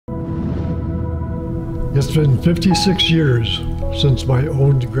It's been 56 years since my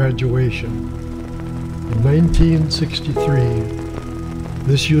own graduation. In 1963,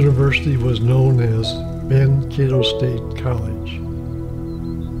 this university was known as Mankato State College.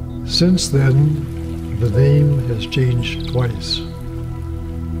 Since then, the name has changed twice,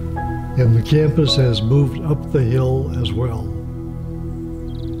 and the campus has moved up the hill as well.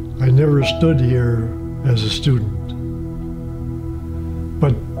 I never stood here as a student,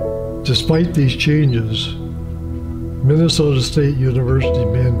 but despite these changes, Minnesota State University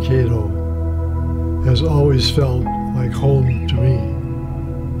Mankato has always felt like home to me.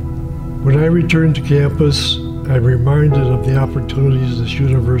 When I return to campus, I'm reminded of the opportunities this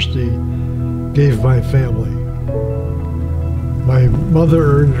university gave my family. My mother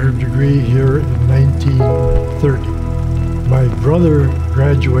earned her degree here in 1930. My brother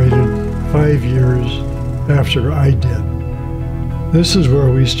graduated 5 years after I did. This is where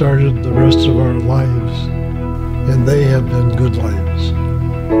we started the rest of our lives, and they have been good lives.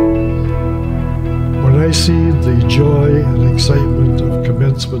 When I see the joy and excitement of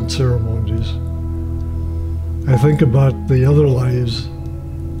commencement ceremonies, I think about the other lives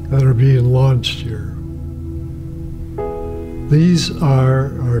that are being launched here. These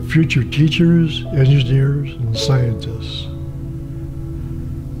are our future teachers, engineers, and scientists.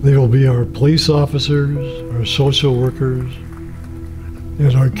 They will be our police officers, our social workers,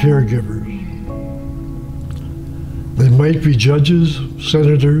 and our caregivers. They might be judges,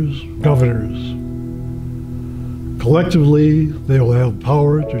 senators, governors. Collectively, they will have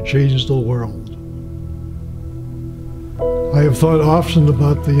power to change the world. I have thought often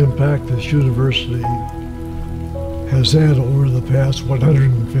about the impact this university has had over the past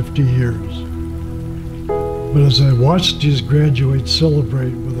 150 years. But as I watch these graduates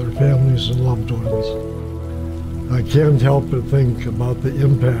celebrate with their families and loved ones, I can't help but think about the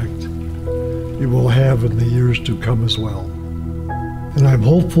impact it will have in the years to come as well. And I'm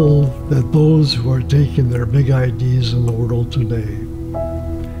hopeful that those who are taking their big ideas in the world today,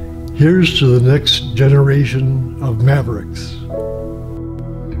 here's to the next generation of mavericks.